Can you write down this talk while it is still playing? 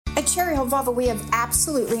Cherry Hill Volvo, we have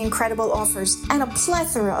absolutely incredible offers and a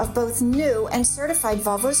plethora of both new and certified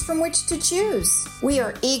Volvos from which to choose. We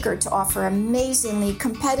are eager to offer amazingly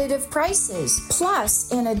competitive prices,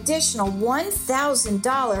 plus an additional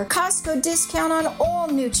 $1,000 Costco discount on all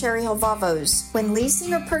new Cherry Hill Volvos. When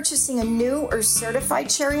leasing or purchasing a new or certified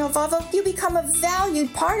Cherry Hill Volvo, you become a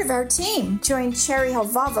valued part of our team. Join Cherry Hill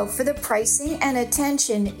Volvo for the pricing and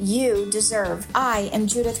attention you deserve. I am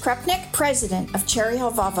Judith Krupnick, president of Cherry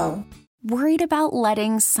Hill Volvo. Worried about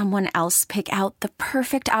letting someone else pick out the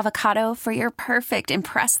perfect avocado for your perfect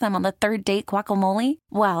impress them on the third date guacamole?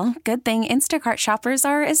 Well, good thing Instacart shoppers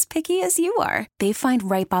are as picky as you are. They find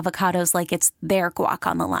ripe avocados like it's their guac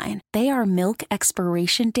on the line. They are milk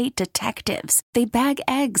expiration date detectives. They bag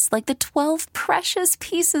eggs like the 12 precious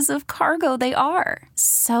pieces of cargo they are.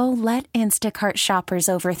 So let Instacart shoppers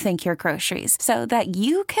overthink your groceries so that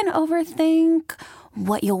you can overthink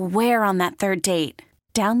what you'll wear on that third date.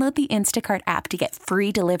 Download the Instacart app to get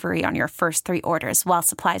free delivery on your first 3 orders while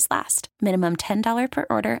supplies last. Minimum $10 per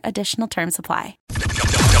order. Additional terms apply.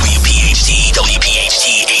 WPHT,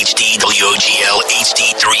 HD, WOGL,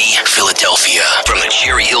 HD3, Philadelphia. From the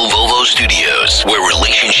Cherry Hill Volvo Studios, where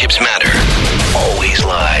relationships matter. Always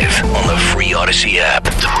live on the free Odyssey app.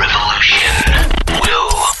 The revolution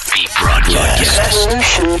will be broadcast.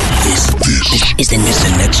 This is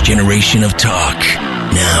the next generation of talk.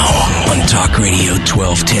 Now, on Talk Radio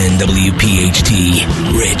 1210 WPHT,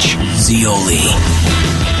 Rich Zeoli.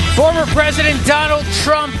 Former President Donald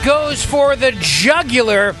Trump goes for the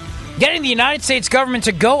jugular, getting the United States government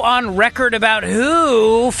to go on record about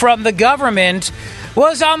who from the government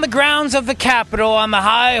was on the grounds of the Capitol on the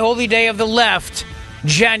high holy day of the left,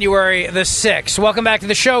 January the 6th. Welcome back to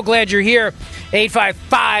the show. Glad you're here.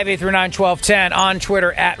 855-839-1210 on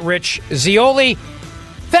Twitter at Rich Zeoli.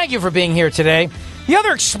 Thank you for being here today. The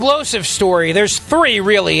other explosive story, there's 3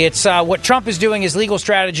 really. It's what Trump is doing, his legal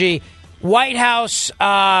strategy, White House,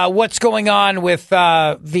 what's going on with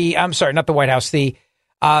the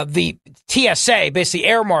TSA, basically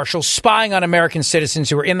air marshals spying on American citizens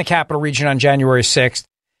who were in the capital region on January 6th,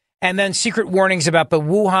 and then secret warnings about the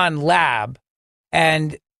Wuhan lab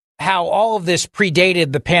and how all of this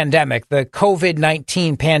predated the pandemic, the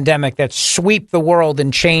COVID-19 pandemic that swept the world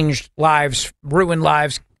and changed lives, ruined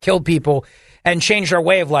lives, killed people, and changed our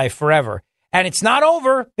way of life forever. And it's not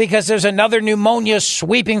over because there's another pneumonia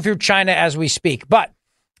sweeping through China as we speak. But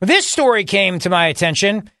this story came to my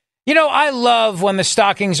attention. You know, I love when the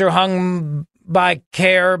stockings are hung by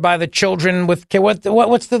care by the children with care.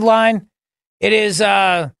 What's the line? It is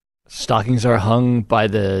stockings are hung by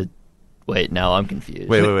the. Wait, now I'm confused.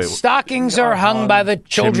 Wait. Stockings are hung by the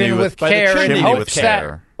children with care in hopes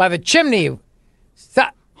that by the chimney.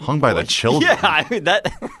 Hung by the children. Yeah, I mean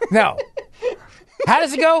that. No. How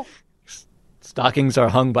does it go? Stockings are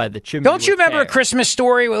hung by the chimney. Don't you remember care. A Christmas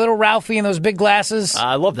Story with little Ralphie and those big glasses?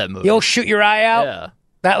 I love that movie. You'll shoot your eye out. Yeah.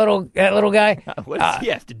 That little guy. What does he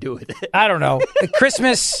have to do with it? I don't know. The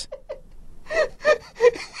Christmas.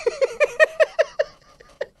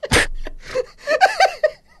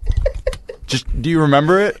 Just do you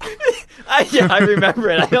remember it? I remember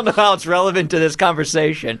it. I don't know how it's relevant to this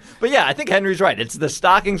conversation, but yeah, I think Henry's right. It's the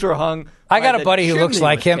stockings were hung. I got a buddy who looks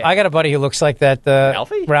like him. Care. I got a buddy who looks like that.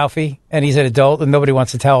 Ralphie, and he's an adult, and nobody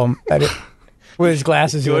wants to tell him that with his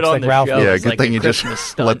glasses. He looks like Ralphie. Yeah, good thing you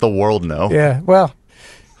just let the world know. Yeah, well,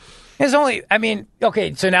 there's only. I mean,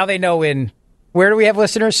 okay, so now they know in. Where do we have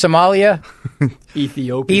listeners? Somalia?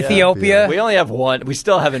 Ethiopia. We only have one. We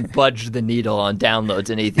still haven't budged the needle on downloads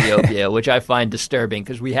in Ethiopia, which I find disturbing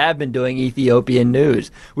because we have been doing Ethiopian news.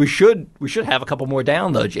 We should have a couple more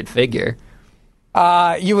downloads, you'd figure.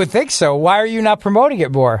 You would think so. Why are you not promoting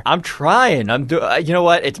it more? I'm trying. You know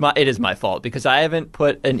what? It is my fault because I haven't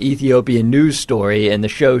put an Ethiopian news story in the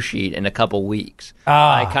show sheet in a couple weeks.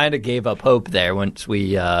 I kind of gave up hope there once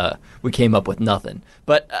we came up with nothing.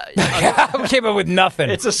 But we came up with nothing.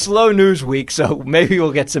 It's a slow news week, so maybe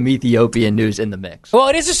we'll get some Ethiopian news in the mix. Well,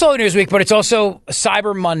 it is a slow news week, but it's also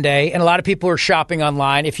Cyber Monday, and a lot of people are shopping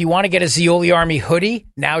online. If you want to get a Zeoli Army hoodie,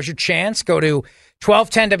 now's your chance. Go to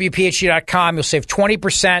 1210WPHT.com. You'll save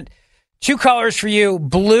 20%. 2 colors for you,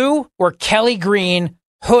 blue or Kelly green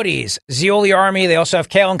hoodies. Zeoli Army. They also have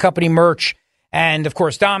Kale & Company merch. And, of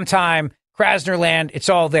course, Dom Time, Krasnerland. It's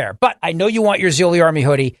all there. But I know you want your Zeoli Army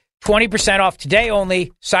hoodie. 20% off today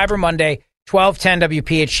only. Cyber Monday.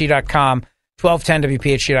 1210WPHT.com.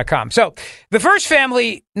 1210WPHT.com. So the first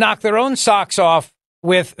family knocked their own socks off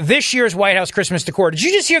with this year's White House Christmas decor. Did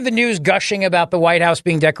you just hear the news gushing about the White House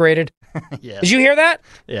being decorated? Yeah. Did you hear that?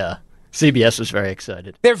 Yeah. CBS was very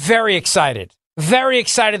excited. They're very excited. Very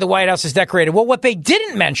excited the White House is decorated. Well, what they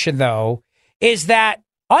didn't mention, though, is that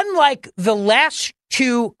Unlike the last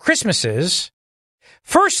two Christmases,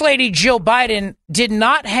 First Lady Jill Biden did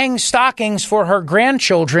not hang stockings for her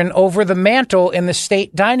grandchildren over the mantle in the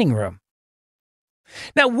state dining room.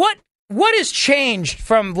 Now, what has changed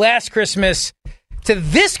from last Christmas to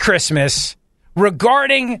this Christmas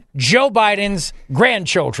regarding Joe Biden's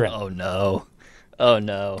grandchildren? Oh, no. Oh,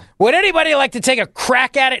 no. Would anybody like to take a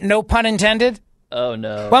crack at it? No pun intended. Oh,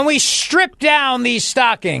 no. When we strip down these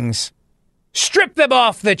stockings, strip them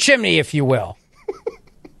off the chimney, if you will.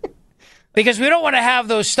 Because we don't want to have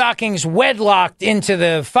those stockings wedlocked into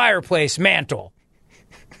the fireplace mantle.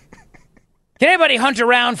 Can anybody hunt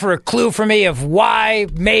around for a clue for me of why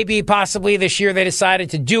maybe possibly this year they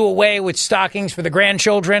decided to do away with stockings for the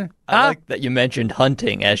grandchildren? I like that you mentioned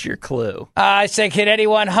hunting as your clue. I said, can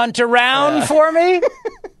anyone hunt around for me?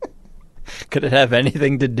 Could it have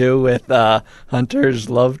anything to do with Hunter's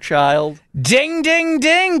love child? Ding, ding,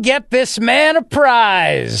 ding. Get this man a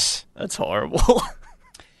prize. That's horrible.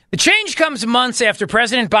 The change comes months after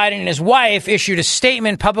President Biden and his wife issued a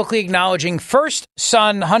statement publicly acknowledging first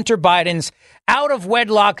son Hunter Biden's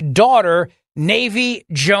out-of-wedlock daughter, Navy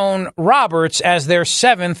Joan Roberts, as their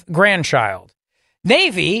seventh grandchild.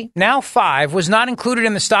 Navy, now 5, was not included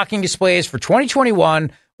in the stocking displays for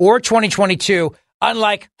 2021 or 2022,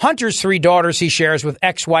 unlike Hunter's 3 daughters he shares with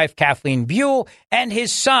ex-wife Kathleen Buell and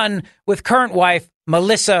his son with current wife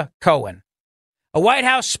Melissa Cohen. A White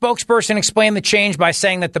House spokesperson explained the change by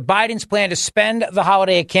saying that the Bidens plan to spend the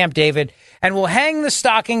holiday at Camp David and will hang the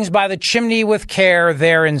stockings by the chimney with care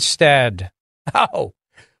there instead. Oh,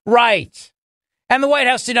 right. And the White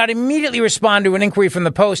House did not immediately respond to an inquiry from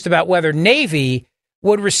the Post about whether Navy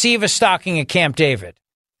would receive a stocking at Camp David.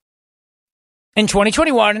 In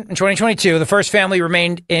 2021 and 2022, the first family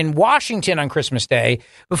remained in Washington on Christmas Day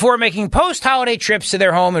before making post-holiday trips to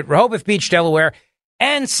their home at Rehoboth Beach, Delaware,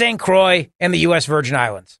 and St. Croix in the U.S. Virgin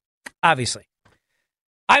Islands, obviously.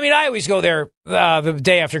 I mean, I always go there the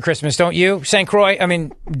day after Christmas, don't you? St. Croix, I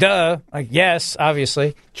mean, duh. Like, yes,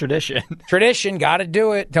 obviously. Tradition. Tradition, got to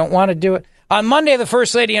do it. Don't want to do it. On Monday, the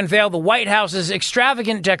First Lady unveiled the White House's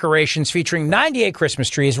extravagant decorations featuring 98 Christmas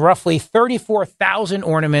trees, roughly 34,000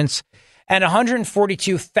 ornaments, and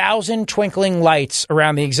 142,000 twinkling lights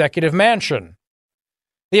around the executive mansion.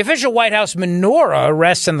 The official White House menorah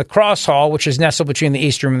rests in the Cross Hall, which is nestled between the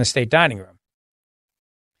East Room and the State Dining Room.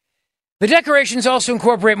 The decorations also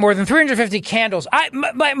incorporate more than 350 candles.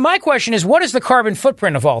 My question is, what is the carbon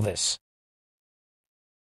footprint of all this?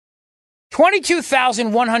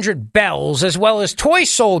 22,100 bells, as well as toy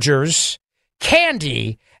soldiers,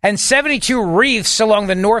 candy, and 72 wreaths along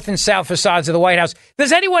the north and south facades of the White House.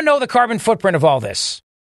 Does anyone know the carbon footprint of all this?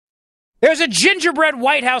 There's a gingerbread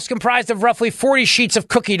White House comprised of roughly 40 sheets of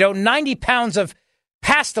cookie dough, 90 pounds of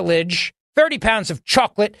pastelage, 30 pounds of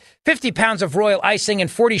chocolate, 50 pounds of royal icing,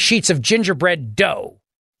 and 40 sheets of gingerbread dough.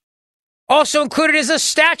 Also included is a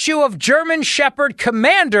statue of German Shepherd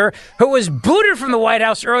Commander, who was booted from the White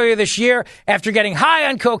House earlier this year after getting high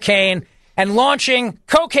on cocaine and launching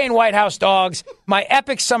Cocaine White House Dogs, my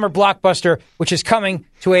epic summer blockbuster, which is coming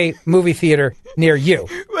to a movie theater near you.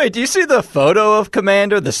 Wait, do you see the photo of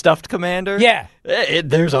Commander, the stuffed Commander? Yeah.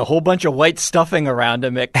 There's a whole bunch of white stuffing around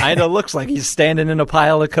him. It kind of looks like he's standing in a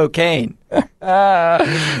pile of cocaine. I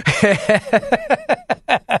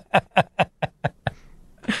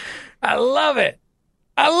love it.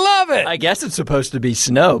 I love it. I guess it's supposed to be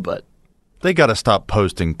snow, but... They got to stop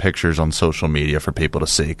posting pictures on social media for people to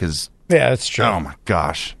see, because... Yeah, that's true. Oh, my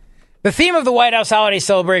gosh. The theme of the White House holiday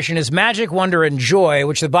celebration is magic, wonder, and joy,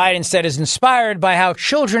 which the Biden said is inspired by how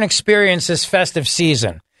children experience this festive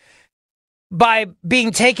season. By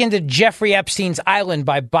being taken to Jeffrey Epstein's island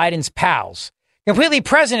by Biden's pals. Completely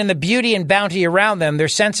present in the beauty and bounty around them, their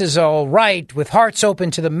senses all right, with hearts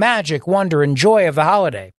open to the magic, wonder, and joy of the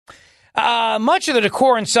holiday. Much of the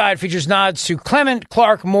decor inside features nods to Clement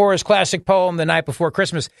Clark Moore's classic poem, The Night Before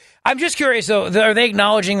Christmas. I'm just curious, though, are they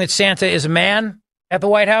acknowledging that Santa is a man at the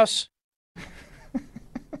White House?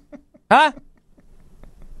 Huh?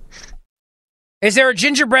 Is there a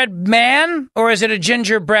gingerbread man, or is it a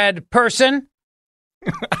gingerbread person?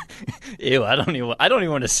 Ew, I don't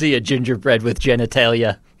even want to see a gingerbread with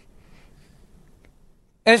genitalia.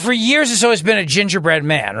 And for years, it's always been a gingerbread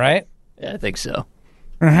man, right? Yeah, I think so.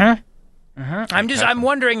 Mm-hmm. Mm-hmm. I'm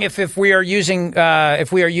wondering if we are using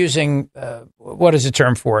what is the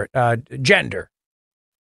term for it? Gender.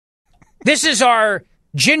 This is our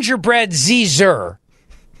gingerbread Caesar.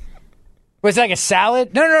 Was it like a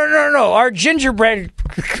salad? No. Our gingerbread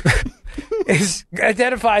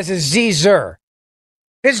identifies as Caesar.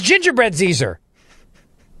 It's gingerbread Caesar.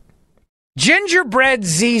 Gingerbread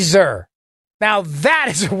Caesar. Now that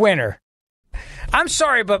is a winner. I'm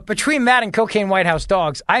sorry, but between that and cocaine White House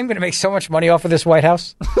dogs, I'm going to make so much money off of this White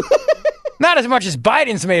House. Not as much as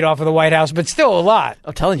Biden's made off of the White House, but still a lot.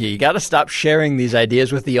 I'm telling you, you got to stop sharing these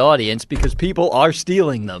ideas with the audience because people are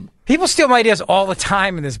stealing them. People steal my ideas all the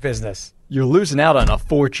time in this business. You're losing out on a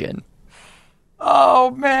fortune. Oh,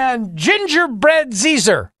 man. Gingerbread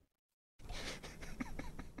Caesar.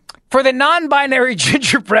 For the non-binary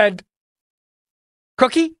gingerbread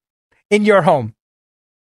cookie in your home.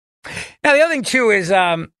 Now, the other thing, too, is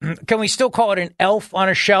can we still call it an elf on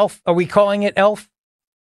a shelf? Are we calling it elf?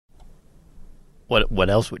 What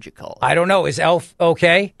else would you call it? I don't know. Is elf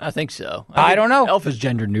okay? I think so. I don't know. Elf is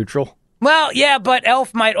gender neutral. Well, yeah, but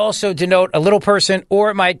elf might also denote a little person,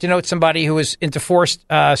 or it might denote somebody who is into forced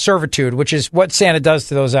servitude, which is what Santa does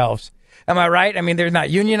to those elves. Am I right? I mean, they're not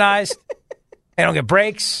unionized. They don't get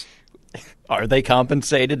breaks. Are they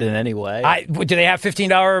compensated in any way? Do they have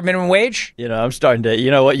 $15 minimum wage? I'm starting to,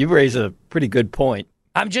 you know what, you raise a pretty good point.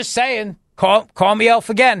 I'm just saying, call me elf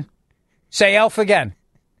again. Say elf again.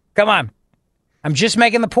 Come on. I'm just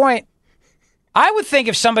making the point. I would think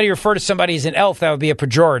if somebody referred to somebody as an elf, that would be a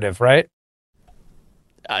pejorative, right?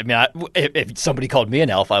 I mean, if somebody called me an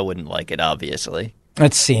elf, I wouldn't like it, obviously.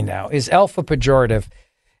 Let's see now. Is elf a pejorative?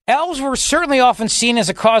 Elves were certainly often seen as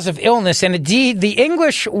a cause of illness, and indeed, the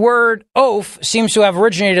English word oaf seems to have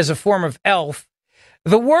originated as a form of elf.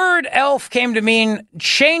 The word elf came to mean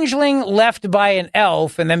changeling left by an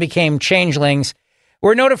elf, and then became changelings.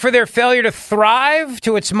 Were noted for their failure to thrive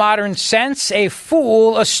to its modern sense. A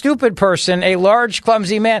fool, a stupid person, a large,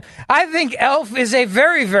 clumsy man. I think elf is a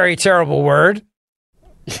very, very terrible word.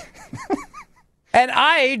 And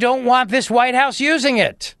I don't want this White House using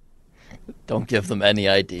it. Don't give them any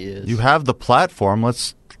ideas. You have the platform.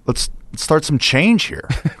 Let's start some change here.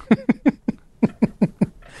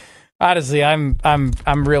 Honestly, I'm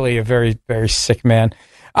really a very, very sick man.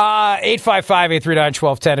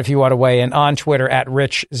 855-839-1210 if you want to weigh in on Twitter at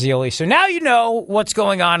Rich Zeoli. So now you know what's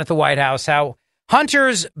going on at the White House, how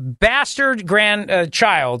Hunter's bastard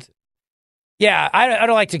grandchild, I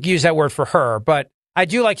don't like to use that word for her, but I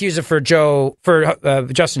do like to use it for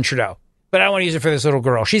Justin Trudeau. But I don't want to use it for this little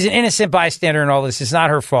girl. She's an innocent bystander in all this. It's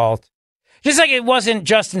not her fault. Just like it wasn't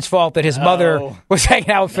Justin's fault that his mother was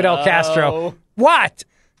hanging out with Fidel Castro. What?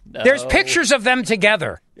 No. There's pictures of them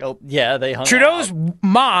together. Oh, yeah, they hung Trudeau's out.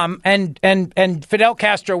 Mom and Fidel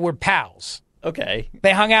Castro were pals. Okay.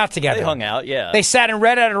 They hung out together. They hung out, yeah. They sat in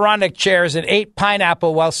red Adirondack chairs and ate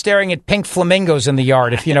pineapple while staring at pink flamingos in the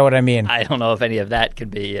yard, if you know what I mean. I don't know if any of that could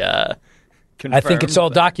be confirmed. I think it's all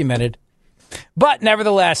documented. But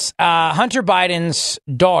nevertheless, Hunter Biden's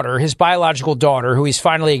daughter, his biological daughter, who he's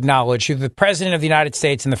finally acknowledged, who the President of the United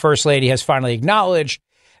States and the First Lady has finally acknowledged,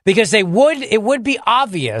 because it would be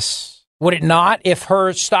obvious, would it not, if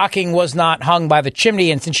her stocking was not hung by the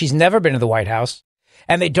chimney, and since she's never been to the White House,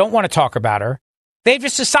 and they don't want to talk about her, they've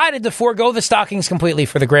just decided to forego the stockings completely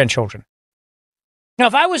for the grandchildren. Now,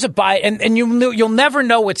 if I was a Biden, and you'll never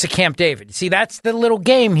know it's a Camp David. See, that's the little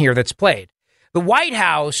game here that's played. The White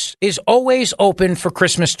House is always open for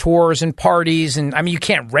Christmas tours and parties, and I mean, you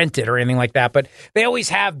can't rent it or anything like that, but they always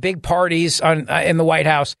have big parties in the White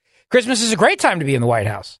House. Christmas is a great time to be in the White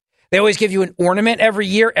House. They always give you an ornament every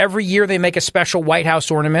year. Every year they make a special White House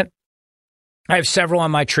ornament. I have several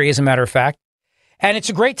on my tree, as a matter of fact. And it's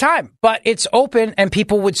a great time, but it's open and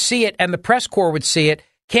people would see it and the press corps would see it.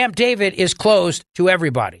 Camp David is closed to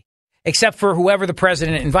everybody, except for whoever the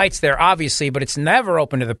president invites there, obviously, but it's never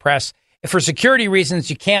open to the press. For security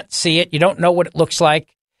reasons, you can't see it. You don't know what it looks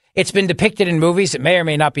like. It's been depicted in movies. It may or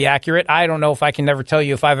may not be accurate. I don't know if I can never tell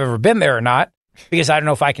you if I've ever been there or not, because I don't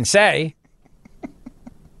know if I can say.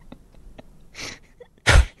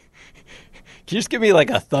 Can you just give me like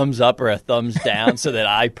a thumbs up or a thumbs down so that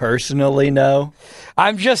I personally know?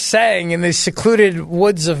 I'm just saying, in the secluded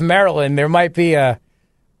woods of Maryland, there might be a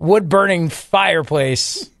wood-burning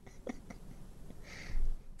fireplace.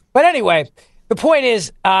 But anyway, the point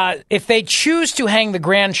is, if they choose to hang the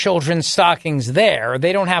grandchildren's stockings there,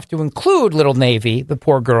 they don't have to include little Navy, the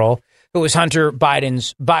poor girl, who was Hunter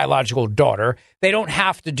Biden's biological daughter. They don't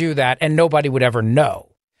have to do that, and nobody would ever know.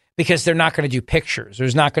 Because they're not going to do pictures.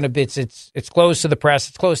 There's not going to be, it's closed to the press,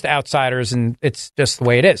 it's closed to outsiders, and it's just the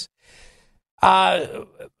way it is.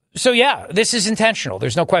 So yeah, this is intentional.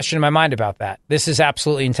 There's no question in my mind about that. This is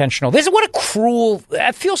absolutely intentional. What a cruel,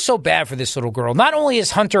 I feel so bad for this little girl. Not only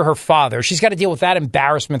is Hunter her father, she's got to deal with that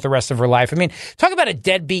embarrassment the rest of her life. I mean, talk about a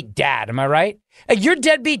deadbeat dad, am I right? Your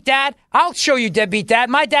deadbeat dad? I'll show you deadbeat dad.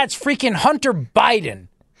 My dad's freaking Hunter Biden.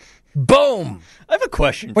 Boom. I have a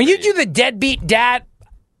question. When you do the deadbeat dad,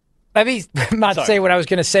 let me not say what I was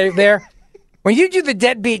going to say there. When you do the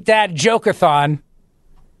deadbeat dad joke-a-thon,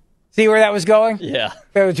 See where that was going? Yeah.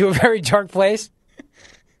 To a very dark place.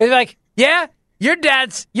 It's like, yeah, your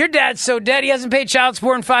dad's so dead he hasn't paid child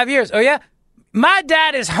support in 5 years. Oh, yeah? My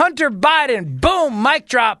dad is Hunter Biden. Boom, mic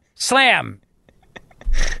drop, slam.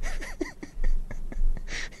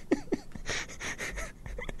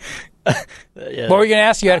 Yeah. What were you going to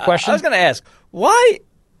ask? You had a question? I was going to ask, why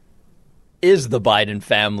is the Biden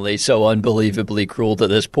family so unbelievably cruel to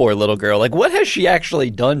this poor little girl? Like, what has she actually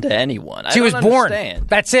done to anyone? She was born. Understand.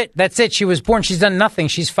 That's it. She was born. She's done nothing.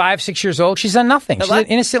 She's 5, 6 years old. She's done nothing. She's an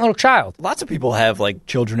innocent little child. Lots of people have, like,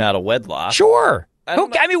 children out of wedlock. Sure.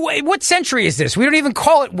 I mean, what century is this? We don't even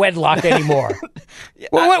call it wedlock anymore.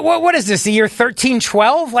 What is this, the year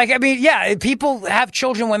 1312? Like, I mean, yeah, people have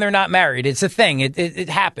children when they're not married. It's a thing. It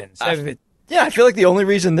happens. Yeah, I feel like the only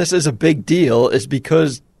reason this is a big deal is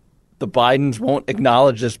because the Bidens won't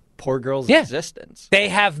acknowledge this poor girl's existence. They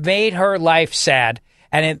have made her life sad.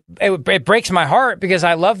 And it breaks my heart because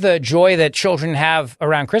I love the joy that children have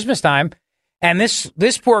around Christmas time. And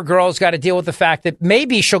this poor girl's got to deal with the fact that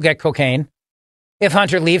maybe she'll get cocaine if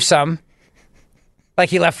Hunter leaves some, like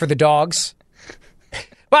he left for the dogs.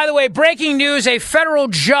 By the way, breaking news, a federal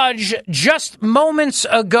judge just moments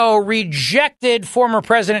ago rejected former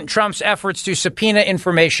President Trump's efforts to subpoena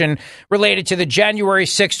information related to the January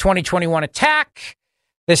 6, 2021 attack.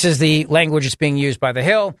 This is the language that's being used by The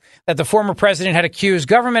Hill, that the former president had accused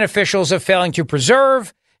government officials of failing to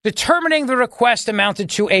preserve, determining the request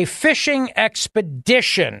amounted to a fishing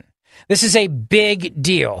expedition. This is a big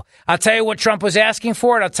deal. I'll tell you what Trump was asking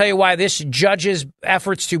for, and I'll tell you why this judge's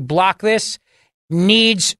efforts to block this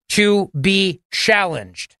needs to be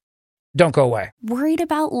challenged. Don't go away. Worried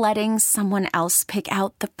about letting someone else pick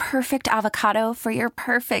out the perfect avocado for your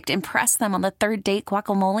perfect impress them on the third date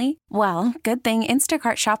guacamole? Well, good thing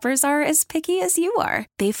Instacart shoppers are as picky as you are.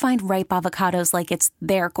 They find ripe avocados like it's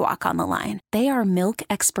their guac on the line. They are milk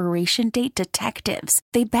expiration date detectives.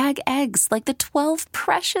 They bag eggs like the 12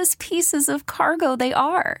 precious pieces of cargo they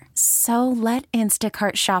are. So let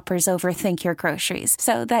Instacart shoppers overthink your groceries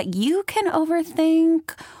so that you can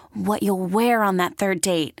overthink what you'll wear on that third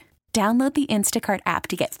date. Download the Instacart app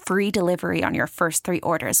to get free delivery on your first 3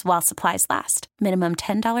 orders while supplies last. Minimum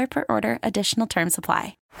 $10 per order. Additional terms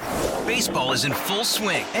apply. Baseball is in full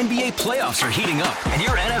swing. NBA playoffs are heating up, and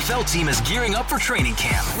your NFL team is gearing up for training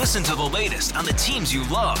camp. Listen to the latest on the teams you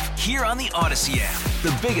love here on the Odyssey app.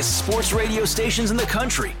 The biggest sports radio stations in the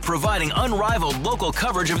country, providing unrivaled local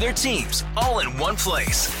coverage of their teams, all in one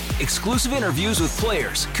place. Exclusive interviews with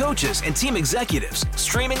players, coaches, and team executives,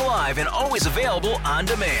 streaming live and always available on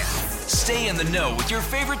demand. Stay in the know with your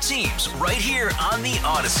favorite teams right here on the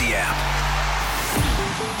Odyssey app.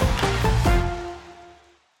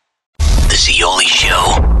 The Zeoli Show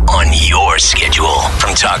on your schedule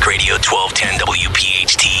from Talk Radio 1210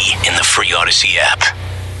 WPHT in the free Odyssey app.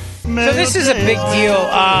 So this is a big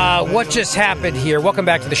deal. What just happened here? Welcome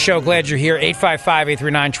back to the show. Glad you're here.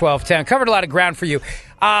 855-839-1210. Covered a lot of ground for you.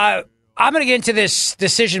 I'm going to get into this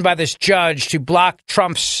decision by this judge to block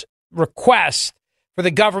Trump's request for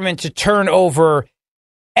the government to turn over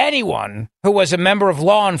anyone who was a member of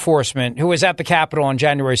law enforcement who was at the Capitol on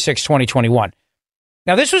January 6, 2021.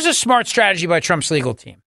 Now, this was a smart strategy by Trump's legal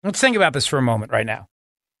team. Let's think about this for a moment right now.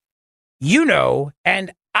 You know,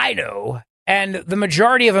 and I know, and the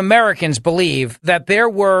majority of Americans believe that there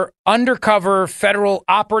were undercover federal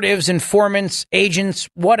operatives, informants, agents,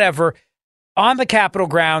 whatever, on the Capitol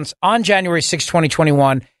grounds on January 6,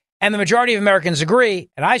 2021. And the majority of Americans agree,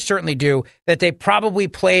 and I certainly do, that they probably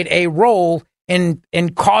played a role in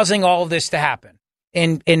causing all of this to happen,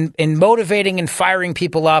 in motivating and firing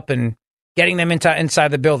people up and getting them inside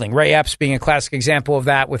the building. Ray Epps being a classic example of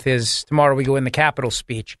that with his "Tomorrow We Go in the Capitol"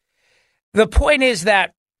 speech. The point is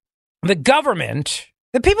that the government,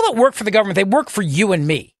 the people that work for the government, they work for you and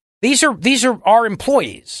me. These are our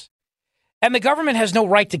employees. And the government has no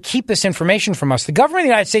right to keep this information from us. The government of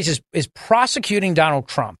the United States is prosecuting Donald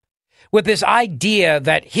Trump with this idea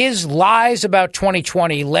that his lies about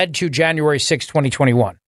 2020 led to January 6,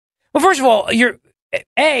 2021. Well, first of all, you're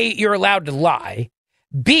allowed to lie.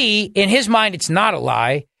 B, in his mind, it's not a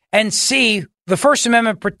lie. And C, the First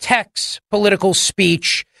Amendment protects political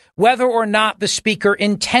speech, whether or not the speaker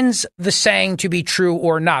intends the saying to be true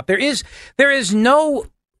or not. There is no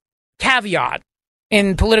caveat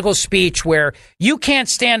in political speech where you can't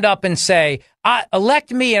stand up and say,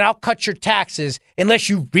 elect me and I'll cut your taxes unless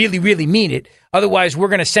you really, really mean it. Otherwise, we're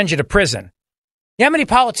going to send you to prison. You know how many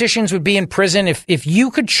politicians would be in prison if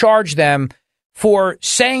you could charge them for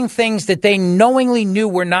saying things that they knowingly knew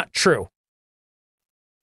were not true?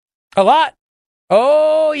 A lot.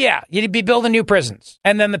 Oh, yeah, you'd be building new prisons.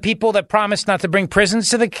 And then the people that promised not to bring prisons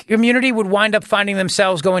to the community would wind up finding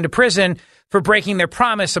themselves going to prison for breaking their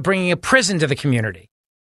promise of bringing a prison to the community.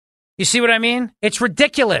 You see what I mean? It's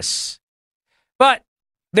ridiculous. But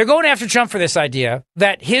they're going after Trump for this idea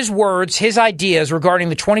that his words, his ideas regarding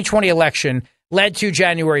the 2020 election led to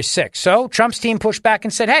January 6th. So Trump's team pushed back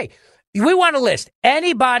and said, hey, we want to list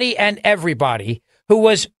anybody and everybody who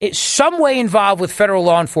was in some way involved with federal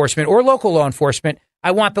law enforcement or local law enforcement.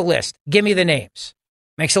 I want the list. Give me the names.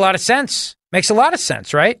 Makes a lot of sense. Makes a lot of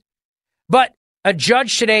sense, right? But a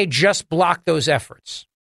judge today just blocked those efforts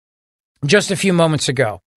just a few moments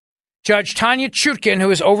ago. Judge Tanya Chutkin, who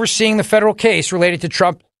is overseeing the federal case related to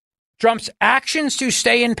Trump's actions to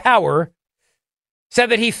stay in power, said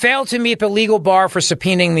that he failed to meet the legal bar for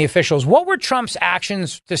subpoenaing the officials. What were Trump's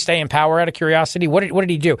actions to stay in power, out of curiosity? What did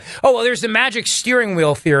he do? Oh, well, there's the magic steering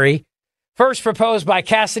wheel theory, first proposed by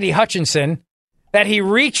Cassidy Hutchinson, that he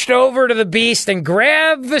reached over to the beast and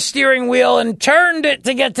grabbed the steering wheel and turned it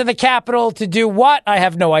to get to the Capitol to do what? I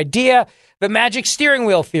have no idea. The magic steering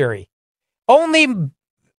wheel theory.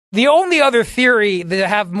 The only other theory that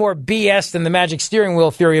have more BS than the magic steering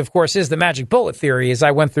wheel theory, of course, is the magic bullet theory, as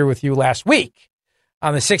I went through with you last week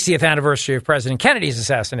on the 60th anniversary of President Kennedy's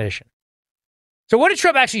assassination. So what did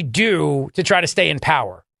Trump actually do to try to stay in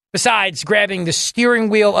power, besides grabbing the steering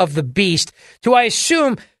wheel of the beast to, I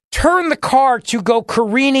assume, turn the car to go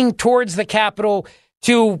careening towards the Capitol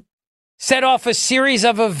to set off a series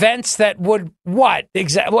of events that would what?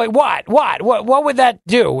 Exactly? What would that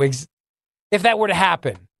do if that were to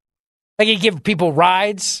happen? Like he'd give people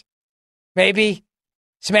rides, maybe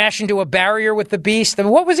smash into a barrier with the beast. I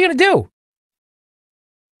mean, what was he going to do?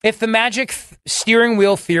 If the magic steering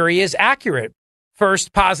wheel theory is accurate,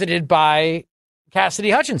 first posited by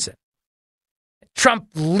Cassidy Hutchinson, Trump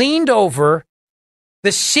leaned over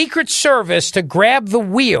the Secret Service to grab the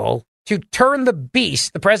wheel to turn the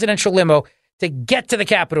beast, the presidential limo, to get to the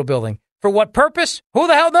Capitol building. For what purpose? Who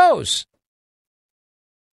the hell knows?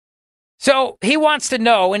 So he wants to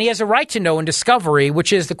know, and he has a right to know in discovery,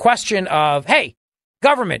 which is the question of, hey,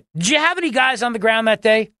 government, did you have any guys on the ground that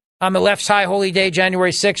day? On the left's high holy day,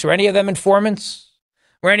 January 6th, were any of them informants?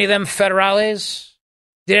 Were any of them federales?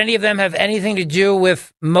 Did any of them have anything to do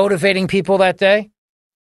with motivating people that day?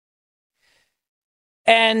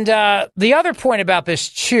 And the other point about this,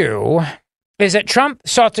 too, is that Trump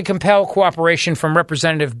sought to compel cooperation from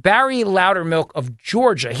Representative Barry Loudermilk of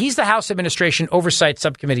Georgia. He's the House Administration Oversight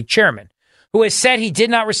Subcommittee chairman, who has said he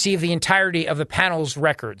did not receive the entirety of the panel's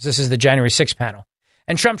records. This is the January 6th panel.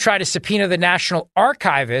 And Trump tried to subpoena the National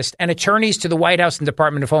Archivist and attorneys to the White House and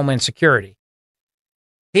Department of Homeland Security.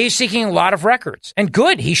 He's seeking a lot of records. And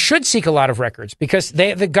good, he should seek a lot of records because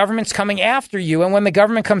the government's coming after you. And when the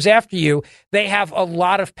government comes after you, they have a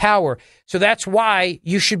lot of power. So that's why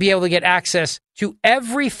you should be able to get access to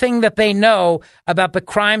everything that they know about the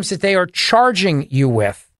crimes that they are charging you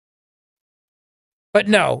with. But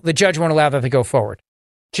no, the judge won't allow that to go forward.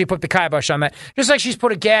 She put the kibosh on that, just like she's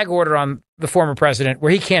put a gag order on the former president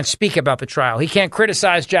where he can't speak about the trial. He can't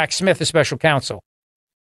criticize Jack Smith, the special counsel.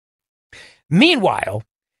 Meanwhile,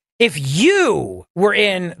 if you were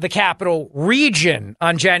in the Capitol region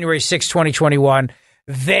on January 6, 2021,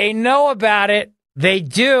 they know about it. They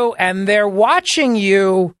do, and they're watching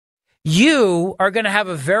you. You are going to have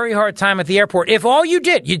a very hard time at the airport. If all you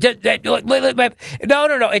did.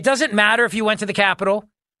 No. It doesn't matter if you went to the Capitol.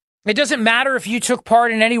 It doesn't matter if you took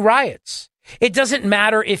part in any riots. It doesn't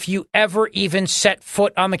matter if you ever even set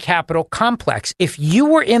foot on the Capitol complex. If you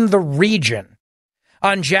were in the region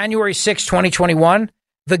on January 6, 2021,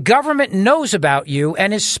 the government knows about you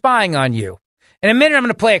and is spying on you. In a minute, I'm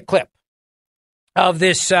going to play a clip of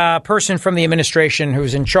this person from the administration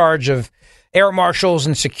who's in charge of air marshals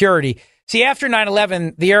and security. See, after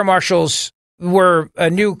 9/11, the air marshals were a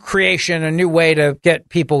new creation, a new way to get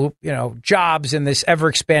people, jobs in this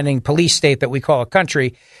ever-expanding police state that we call a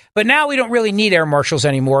country. But now we don't really need air marshals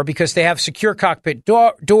anymore because they have secure cockpit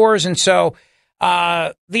doors, and so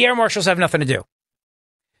the air marshals have nothing to do.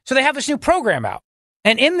 So they have this new program out.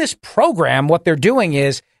 And in this program, what they're doing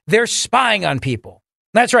is they're spying on people.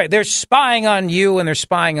 That's right. They're spying on you and they're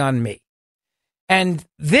spying on me. And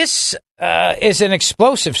this is an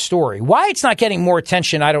explosive story. Why it's not getting more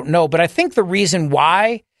attention, I don't know. But I think the reason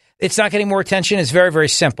why it's not getting more attention is very, very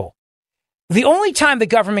simple. The only time the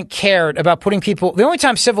government cared about the only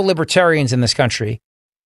time civil libertarians in this country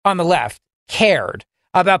on the left cared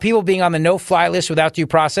about people being on the no-fly list without due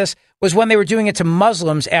process was when they were doing it to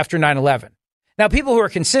Muslims after 9/11. Now, people who are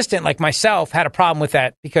consistent, like myself, had a problem with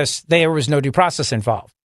that because there was no due process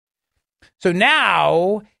involved. So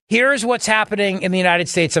now, here's what's happening in the United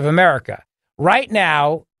States of America. Right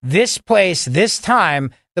now, this place, this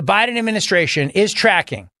time, the Biden administration is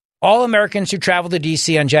tracking all Americans who traveled to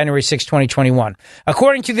D.C. on January 6, 2021.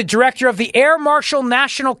 According to the director of the Air Marshal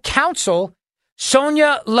National Council,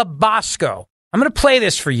 Sonia Labasco. I'm going to play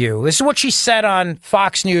this for you. This is what she said on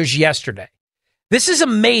Fox News yesterday. This is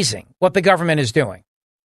amazing what the government is doing.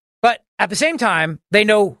 But at the same time, they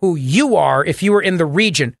know who you are if you were in the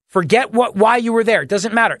region. Forget why you were there. It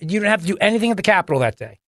doesn't matter. You don't have to do anything at the Capitol that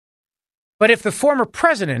day. But if the former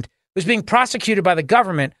president who's being prosecuted by the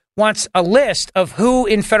government wants a list of who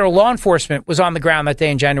in federal law enforcement was on the ground that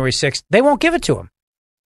day on January 6th, they won't give it to him.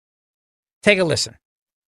 Take a listen.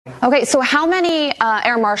 Okay, so how many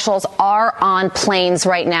air marshals are on planes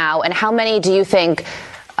right now, and how many do you think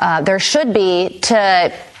there should be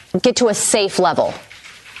to get to a safe level?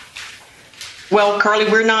 Well, Carly,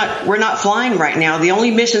 we're not flying right now. The only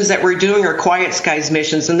missions that we're doing are Quiet Skies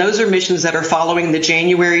missions, and those are missions that are following the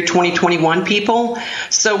January 2021 people.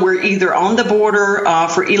 So we're either on the border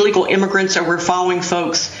for illegal immigrants, or we're following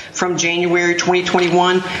folks from January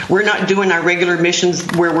 2021. We're not doing our regular missions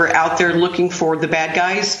where we're out there looking for the bad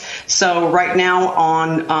guys. So right now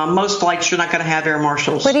on most flights, you're not going to have air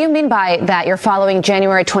marshals. What do you mean by that? You're following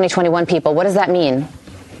January 2021 people. What does that mean?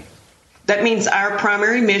 That means our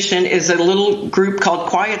primary mission is a little group called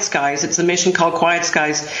Quiet Skies. It's a mission called Quiet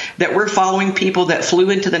Skies that we're following people that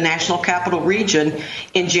flew into the National Capital Region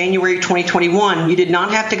in January 2021. You did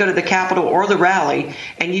not have to go to the Capitol or the rally,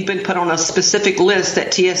 and you've been put on a specific list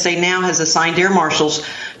that TSA now has assigned air marshals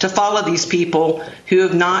to follow these people who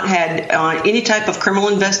have not had any type of criminal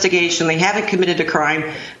investigation. They haven't committed a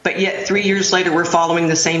crime, but yet 3 years later, we're following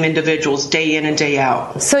the same individuals day in and day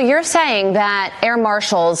out. So you're saying that air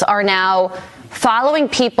marshals are now following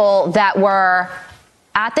people that were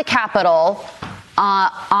at the Capitol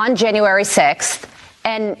on January 6th,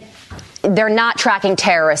 and they're not tracking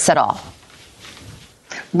terrorists at all?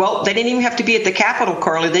 Well, they didn't even have to be at the Capitol,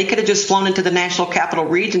 Carly. They could have just flown into the National Capital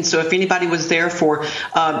Region. So if anybody was there for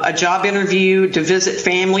a job interview, to visit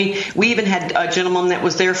family, we even had a gentleman that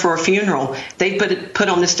was there for a funeral. They put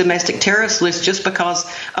on this domestic terrorist list just because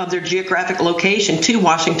of their geographic location to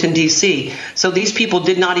Washington, D.C. So these people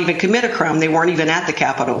did not even commit a crime. They weren't even at the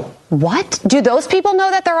Capitol. What? Do those people know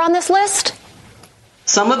that they're on this list?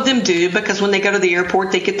 Some of them do, because when they go to the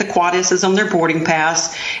airport, they get the quad S's on their boarding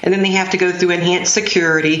pass, and then they have to go through enhanced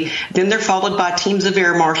security. Then they're followed by teams of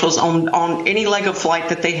air marshals on any leg of flight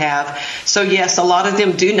that they have. So, yes, a lot of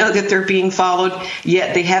them do know that they're being followed,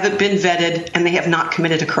 yet they haven't been vetted, and they have not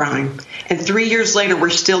committed a crime. And 3 years later, we're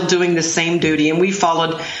still doing the same duty, and we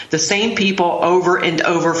followed the same people over and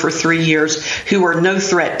over for 3 years who are no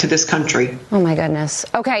threat to this country. Oh, my goodness.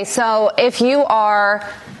 Okay, so if you are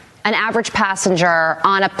an average passenger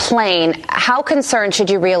on a plane, how concerned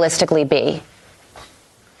should you realistically be?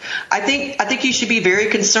 I think you should be very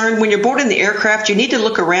concerned when you're boarding the aircraft. You need to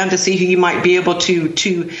look around to see who you might be able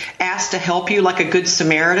to ask to help you, like a good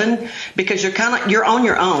Samaritan, because you're on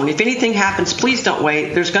your own. If anything happens, please don't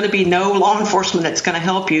wait. There's going to be no law enforcement that's going to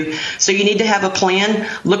help you. So you need to have a plan.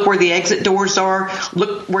 Look where the exit doors are.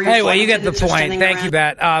 Look where your Anyway, you get the point. Thank you,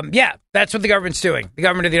 Bat. Yeah, that's what the government's doing. The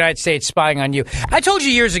government of the United States spying on you. I told you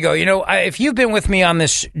years ago, if you've been with me on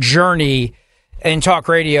this journey in talk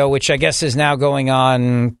radio, which I guess is now going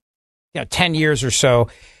on 10 years or so,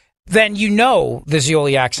 then the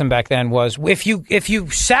Zeoli accent back then was, if you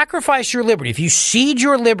sacrifice your liberty, if you cede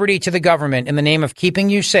your liberty to the government in the name of keeping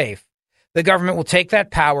you safe, the government will take that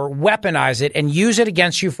power, weaponize it, and use it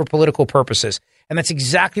against you for political purposes. And that's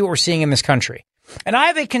exactly what we're seeing in this country. And I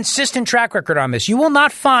have a consistent track record on this. You will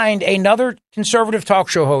not find another conservative talk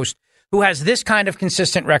show host who has this kind of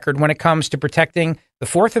consistent record when it comes to protecting the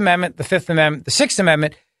Fourth Amendment, the Fifth Amendment, the Sixth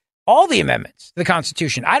Amendment, all the amendments to the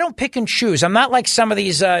Constitution. I don't pick and choose. I'm not like some of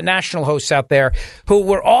these national hosts out there who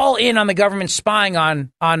were all in on the government spying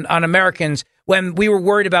on Americans when we were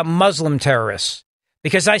worried about Muslim terrorists.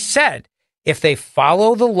 Because I said, if they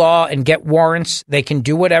follow the law and get warrants, they can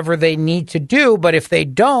do whatever they need to do. But if they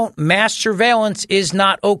don't, mass surveillance is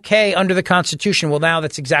not okay under the Constitution. Well, now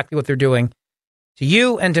that's exactly what they're doing to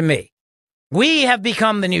you and to me. We have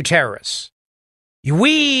become the new terrorists.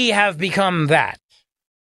 We have become that.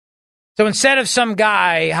 So instead of some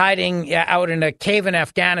guy hiding out in a cave in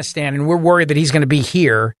Afghanistan and we're worried that he's going to be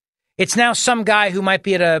here, it's now some guy who might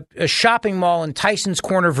be at a shopping mall in Tyson's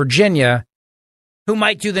Corner, Virginia, who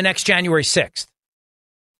might do the next January 6th.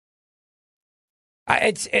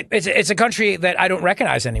 It's a country that I don't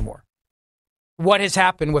recognize anymore. What has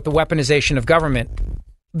happened with the weaponization of government,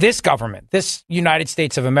 this United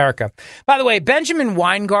States of America. By the way, Benjamin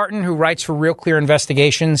Weingarten, who writes for Real Clear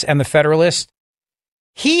Investigations and The Federalist,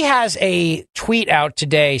 He has a tweet out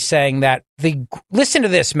today saying that listen to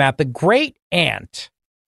this, Matt, the great aunt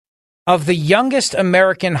of the youngest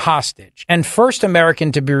American hostage and first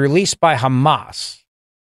American to be released by Hamas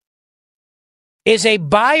is a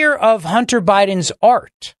buyer of Hunter Biden's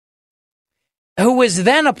art, who was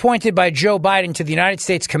then appointed by Joe Biden to the United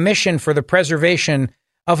States Commission for the Preservation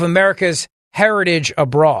of America's Heritage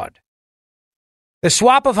Abroad. The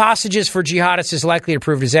swap of hostages for jihadists is likely to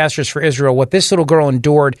prove disastrous for Israel. What this little girl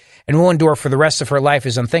endured and will endure for the rest of her life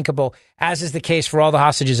is unthinkable, as is the case for all the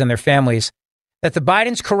hostages and their families. That the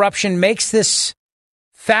Biden's corruption makes this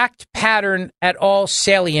fact pattern at all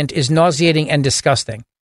salient is nauseating and disgusting.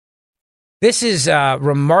 This is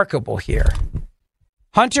remarkable here.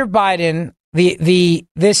 Hunter Biden, I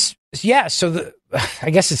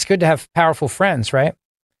guess it's good to have powerful friends, right?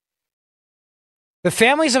 The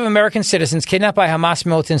families of American citizens kidnapped by Hamas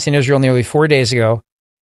militants in Israel nearly 4 days ago,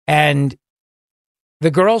 and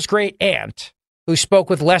the girl's great aunt, who spoke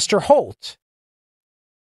with Lester Holt,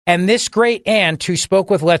 and this great aunt who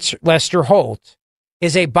spoke with Lester Holt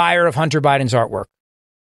is a buyer of Hunter Biden's artwork.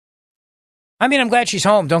 I mean, I'm glad she's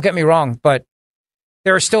home, don't get me wrong, but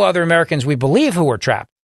there are still other Americans we believe who are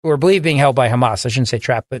trapped, who are believed being held by Hamas. I shouldn't say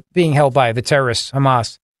trapped, but being held by the terrorists,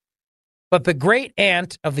 Hamas. But the great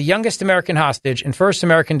aunt of the youngest American hostage and first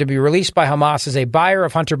American to be released by Hamas is a buyer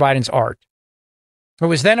of Hunter Biden's art, who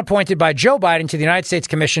was then appointed by Joe Biden to the United States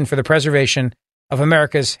Commission for the Preservation of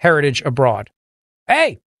America's Heritage Abroad.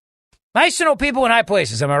 Hey, nice to know people in high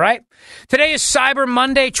places, am I right? Today is Cyber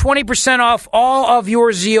Monday, 20% off all of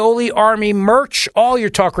your Zeoli Army merch, all your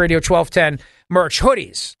Talk Radio 1210 merch,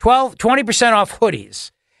 hoodies, 20% off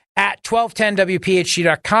hoodies at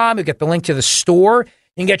 1210WPHT.com. You get the link to the store.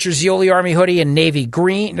 You can get your Zeoli Army hoodie in navy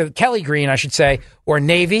green, Kelly green, I should say, or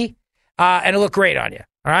navy, and it'll look great on you.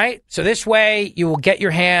 All right. So this way you will get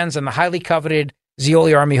your hands on the highly coveted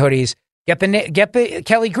Zeoli Army hoodies. Get the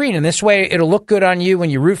Kelly green, and this way it'll look good on you when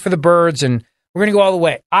you root for the Birds. And we're going to go all the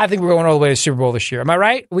way. I think we're going all the way to the Super Bowl this year. Am I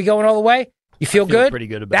right? Are we going all the way? You feel good? Pretty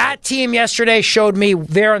good about that team yesterday showed me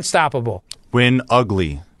they're unstoppable. Win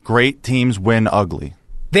ugly. Great teams win ugly.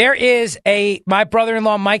 There is my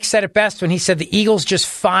brother-in-law Mike said it best when he said the Eagles just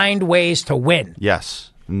find ways to win.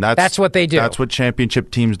 Yes. And that's what they do. That's what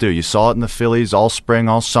championship teams do. You saw it in the Phillies all spring,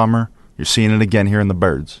 all summer. You're seeing it again here in the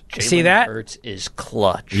Birds. See that? Hurts is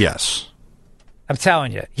clutch. Yes. I'm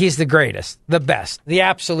telling you, he's the greatest, the best, the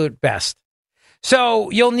absolute best.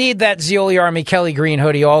 So you'll need that Zeoli Army Kelly Green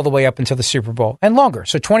hoodie all the way up until the Super Bowl and longer.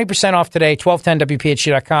 So 20% off today,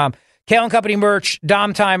 1210WPHT.com. Kale and Company merch,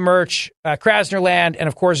 Dom Time merch, Krasner Land, and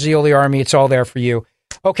of course Zeoli Army. It's all there for you.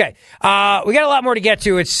 Okay, we got a lot more to get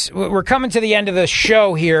to. We're coming to the end of the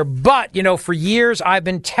show here, but for years I've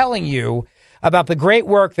been telling you about the great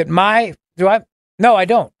work that No, I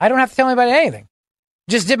don't. I don't have to tell anybody anything.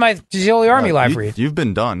 Just did my Zeoli Army live read. You've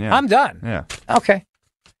been done. Yeah, I'm done. Yeah. Okay,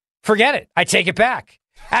 forget it. I take it back.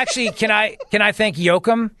 Actually, can I thank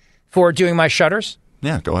Yoakum for doing my shutters?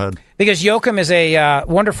 Yeah, go ahead. Because Yoakum is a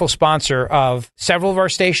wonderful sponsor of several of our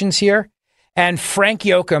stations here. And Frank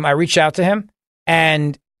Yoakum, I reached out to him,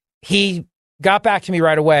 and he got back to me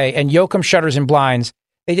right away. And Yoakum Shutters and Blinds,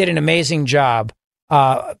 they did an amazing job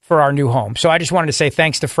for our new home. So I just wanted to say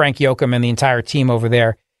thanks to Frank Yoakum and the entire team over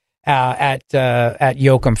there at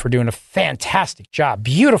Yoakum for doing a fantastic job.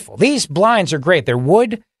 Beautiful. These blinds are great. They're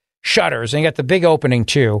wood shutters, and you got the big opening,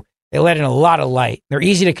 too. They let in a lot of light. They're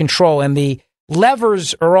easy to control, and the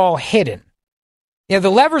levers are all hidden. Yeah, the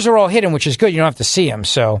levers are all hidden, which is good. You don't have to see them.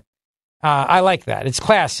 So I like that. It's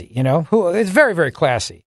classy, It's very, very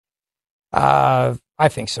classy. I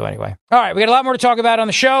think so anyway. All right, we got a lot more to talk about on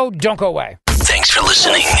the show. Don't go away. Thanks for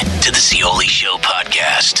listening to the Zeoli Show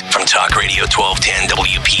podcast from Talk Radio 1210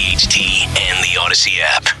 WPHT and the Odyssey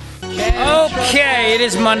app. Okay, it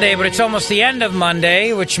is Monday, but it's almost the end of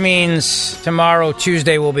Monday, which means tomorrow,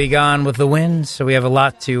 Tuesday, will be gone with the wind. So we have a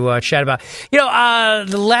lot to chat about.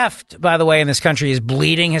 The left, by the way, in this country is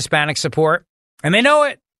bleeding Hispanic support, and they know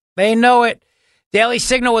it. They know it. Daily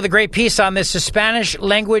Signal with a great piece on this. The Spanish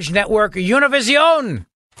language network Univision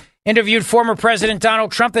interviewed former President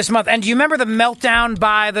Donald Trump this month. And do you remember the meltdown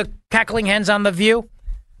by the cackling hens on The View?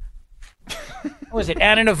 What was it,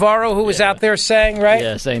 Ana Navarro, who was out there saying, right?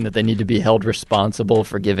 Yeah, saying that they need to be held responsible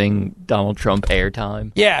for giving Donald Trump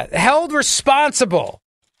airtime. Yeah, held responsible,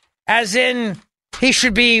 as in he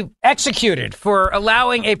should be executed for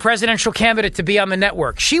allowing a presidential candidate to be on the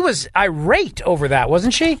network. She was irate over that,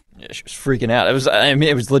 wasn't she? Yeah, she was freaking out.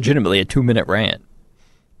 It was legitimately a 2-minute rant.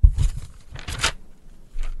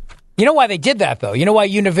 You know why they did that, though? You know why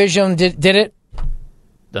Univision did it?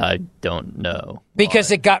 I don't know.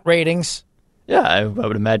 Because it got ratings. Yeah, I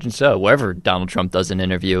would imagine so. Wherever Donald Trump does an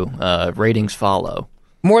interview, ratings follow.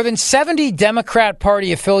 More than 70 Democrat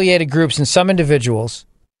Party-affiliated groups and some individuals,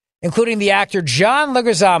 including the actor John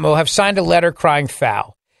Leguizamo, have signed a letter crying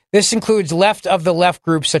foul. This includes left-of-the-left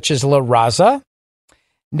groups such as La Raza,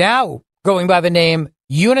 now going by the name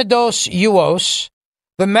Unidos UOS,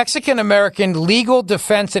 the Mexican-American Legal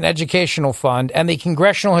Defense and Educational Fund, and the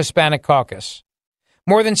Congressional Hispanic Caucus.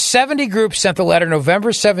 More than 70 groups sent the letter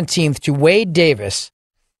November 17th to Wade Davis,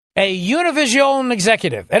 a Univision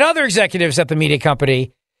executive, and other executives at the media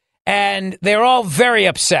company, and they're all very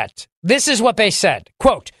upset. This is what they said,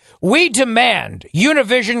 quote, "We demand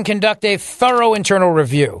Univision conduct a thorough internal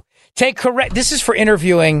review. This is for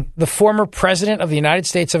interviewing the former president of the United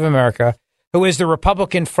States of America, who is the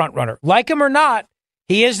Republican frontrunner. Like him or not,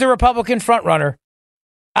 he is the Republican frontrunner,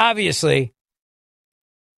 obviously.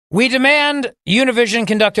 We demand Univision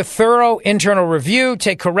conduct a thorough internal review,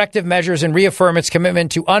 take corrective measures, and reaffirm its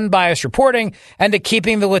commitment to unbiased reporting and to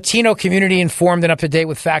keeping the Latino community informed and up to date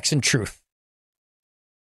with facts and truth.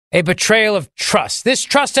 A betrayal of trust. This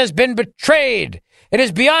trust has been betrayed. It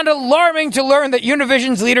is beyond alarming to learn that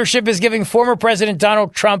Univision's leadership is giving former President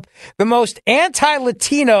Donald Trump, the most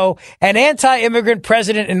anti-Latino and anti-immigrant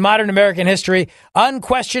president in modern American history,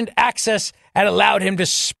 unquestioned access and allowed him to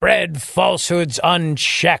spread falsehoods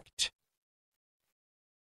unchecked."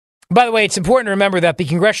 By the way, it's important to remember that the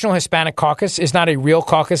Congressional Hispanic Caucus is not a real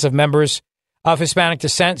caucus of members of Hispanic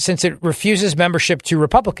descent, since it refuses membership to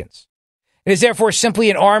Republicans. It is therefore simply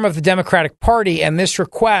an arm of the Democratic Party, and this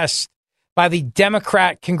request by the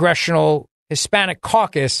Democrat Congressional Hispanic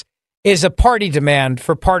Caucus is a party demand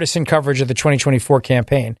for partisan coverage of the 2024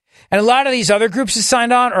 campaign. And a lot of these other groups that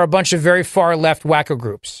signed on are a bunch of very far left wacko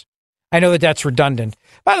groups. I know that that's redundant.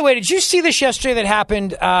 By the way, did you see this yesterday that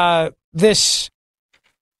happened? This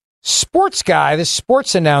sports guy, this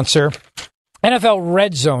sports announcer, NFL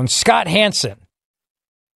Red Zone, Scott Hansen,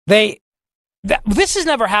 this has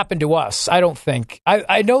never happened to us, I don't think.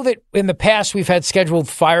 I know that in the past we've had scheduled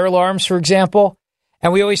fire alarms, for example,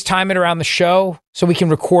 and we always time it around the show so we can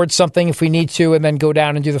record something if we need to and then go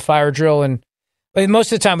down and do the fire drill. And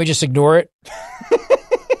most of the time we just ignore it.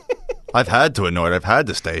 I've had to ignore it. I've had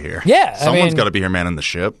to stay here. Yeah. Someone's got to be here manning the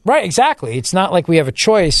ship. Right, exactly. It's not like we have a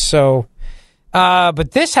choice. So,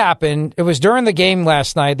 but this happened. It was during the game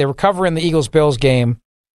last night. They were covering the Eagles-Bills game,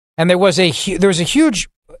 and there was a huge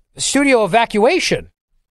studio evacuation.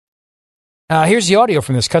 Here's the audio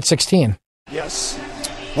from this, cut 16. Yes.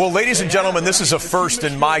 Well, ladies and gentlemen, this is a first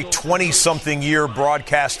in my 20-something year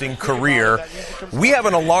broadcasting career. We have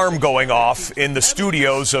an alarm going off in the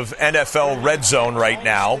studios of NFL Red Zone right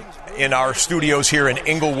now, in our studios here in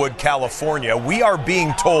Inglewood, California. We are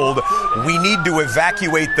being told we need to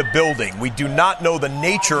evacuate the building. We do not know the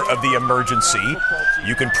nature of the emergency.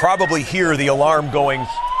 You can probably hear the alarm going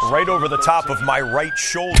right over the top of my right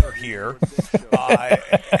shoulder here,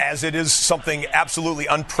 as it is something absolutely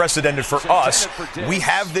unprecedented for us. We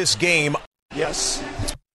have this game. Yes.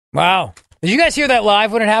 Wow. Did you guys hear that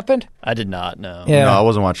live when it happened? I did not, no. Yeah. No, I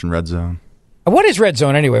wasn't watching Red Zone. What is Red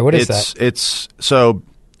Zone anyway? What is that? So,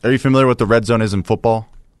 are you familiar with what the Red Zone is in football?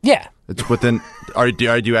 Yeah. It's within. Are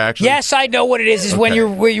you actually? Yes, I know what it is. When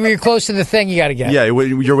you're close to the thing, you got to get. Yeah,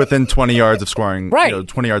 you're within 20 yards of scoring. Right.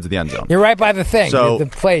 20 yards of the end zone. You're right by the thing. So the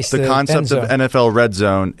place. The concept of NFL Red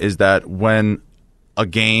Zone is that when a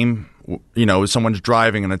game, someone's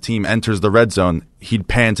driving and a team enters the red zone, he'd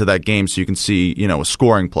pan to that game so you can see, a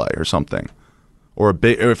scoring play or something, or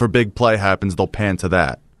if a big play happens, they'll pan to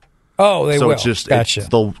that. Oh, they will. So it's just gotcha.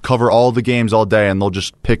 They'll cover all the games all day, and they'll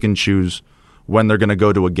just pick and choose when they're going to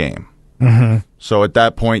go to a game. Mm-hmm. So at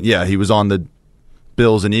that point, yeah, he was on the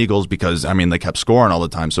Bills and Eagles because, they kept scoring all the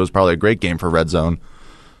time. So it was probably a great game for Red Zone.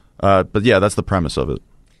 But yeah, that's the premise of it.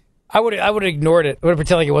 I would have ignored it. I would have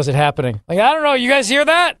pretended like it wasn't happening. Like, I don't know. You guys hear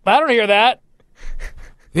that? I don't hear that.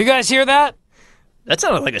 You guys hear that? That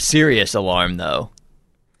sounded like a serious alarm, though.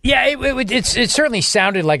 Yeah, it certainly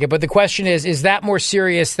sounded like it. But the question is that more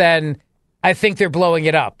serious than I think they're blowing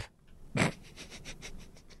it up?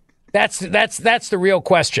 That's the real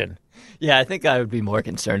question. Yeah, I think I would be more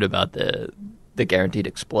concerned about the guaranteed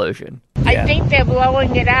explosion. I think they're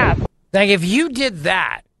blowing it up. Like, if you did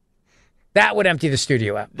that, that would empty the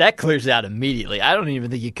studio out. That clears out immediately. I don't even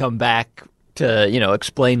think you come back to,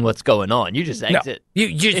 explain what's going on. You just exit. No,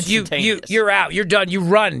 you're out. You're done. You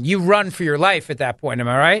run for your life at that point. Am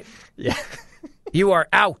I right? Yeah. You are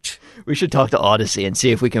out. We should talk to Odyssey and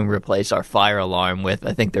see if we can replace our fire alarm with,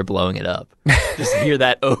 I think they're blowing it up. Just hear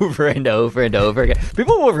that over and over and over again.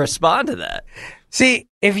 People will respond to that. See,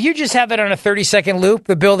 if you just have it on a 30-second loop,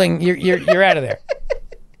 the building, you're out of there.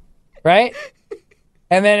 Right?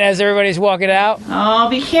 And then as everybody's walking out, Oh,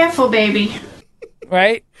 be careful, baby.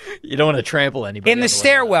 right? You don't want to trample anybody. In the on way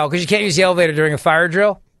stairwell, because you can't use the elevator during a fire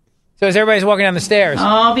drill. So as everybody's walking down the stairs,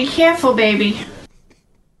 Oh, be careful, baby.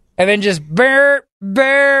 and then just burp,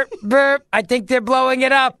 burp, burp. I think they're blowing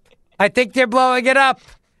it up. I think they're blowing it up.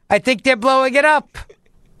 I think they're blowing it up.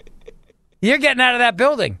 You're getting out of that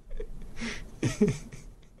building.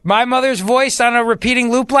 My mother's voice on a repeating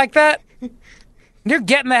loop like that? You're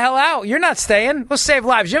getting the hell out. You're not staying. We'll save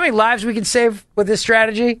lives. You know how many lives we can save with this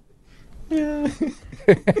strategy? Yeah.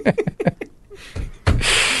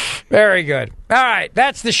 Very good. All right,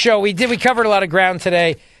 that's the show. We covered a lot of ground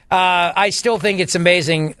today. I still think it's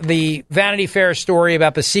amazing, the Vanity Fair story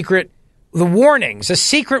about the secret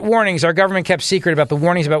warnings our government kept secret about the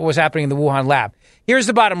warnings about what was happening in the Wuhan lab. Here's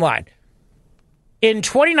the bottom line. In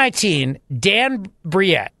 2019, Dan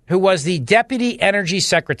Brouillette, who was the Deputy Energy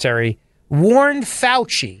Secretary, warned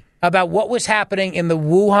Fauci about what was happening in the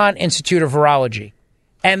Wuhan Institute of Virology,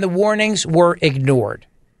 and the warnings were ignored.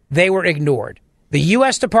 They were ignored. The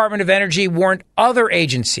U.S. Department of Energy warned other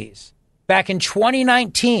agencies. Back in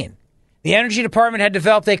 2019, the Energy Department had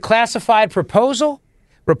developed a classified proposal,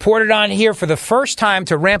 reported on here for the first time,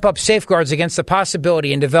 to ramp up safeguards against the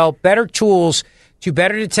possibility and develop better tools to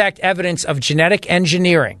better detect evidence of genetic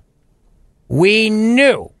engineering. We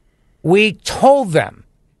knew. We told them.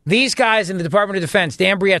 These guys in the Department of Defense,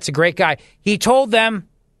 Dan Brouillette's a great guy. He told them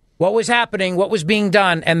what was happening, what was being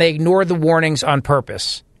done, and they ignored the warnings on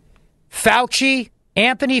purpose.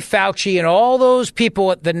 Anthony Fauci, and all those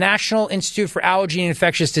people at the National Institute for Allergy and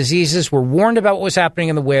Infectious Diseases were warned about what was happening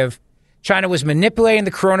in the WIV. China was manipulating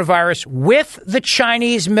the coronavirus with the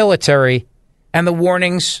Chinese military, and the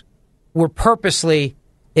warnings were purposely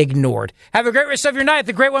ignored. Have a great rest of your night.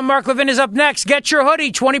 The great one, Mark Levin, is up next. Get your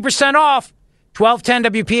hoodie, 20% off.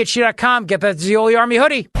 1210WPHT.com. Get that Zeoli Army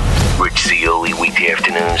hoodie. Rich Zeoli, weekday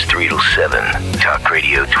afternoons 3 to 7. Talk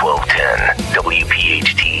Radio 1210,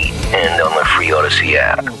 WPHT, and on the free Odyssey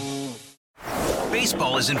app.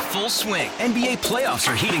 Baseball is in full swing. NBA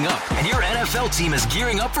playoffs are heating up, and your NFL team is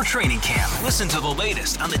gearing up for training camp. Listen to the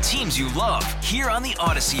latest on the teams you love here on the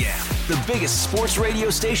Odyssey app. The biggest sports radio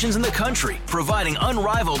stations in the country, providing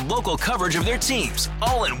unrivaled local coverage of their teams,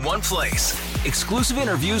 all in one place. Exclusive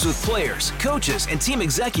interviews with players, coaches, and team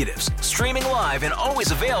executives, streaming live and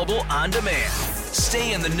always available on demand.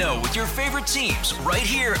 Stay in the know with your favorite teams right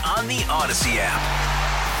here on the Odyssey app.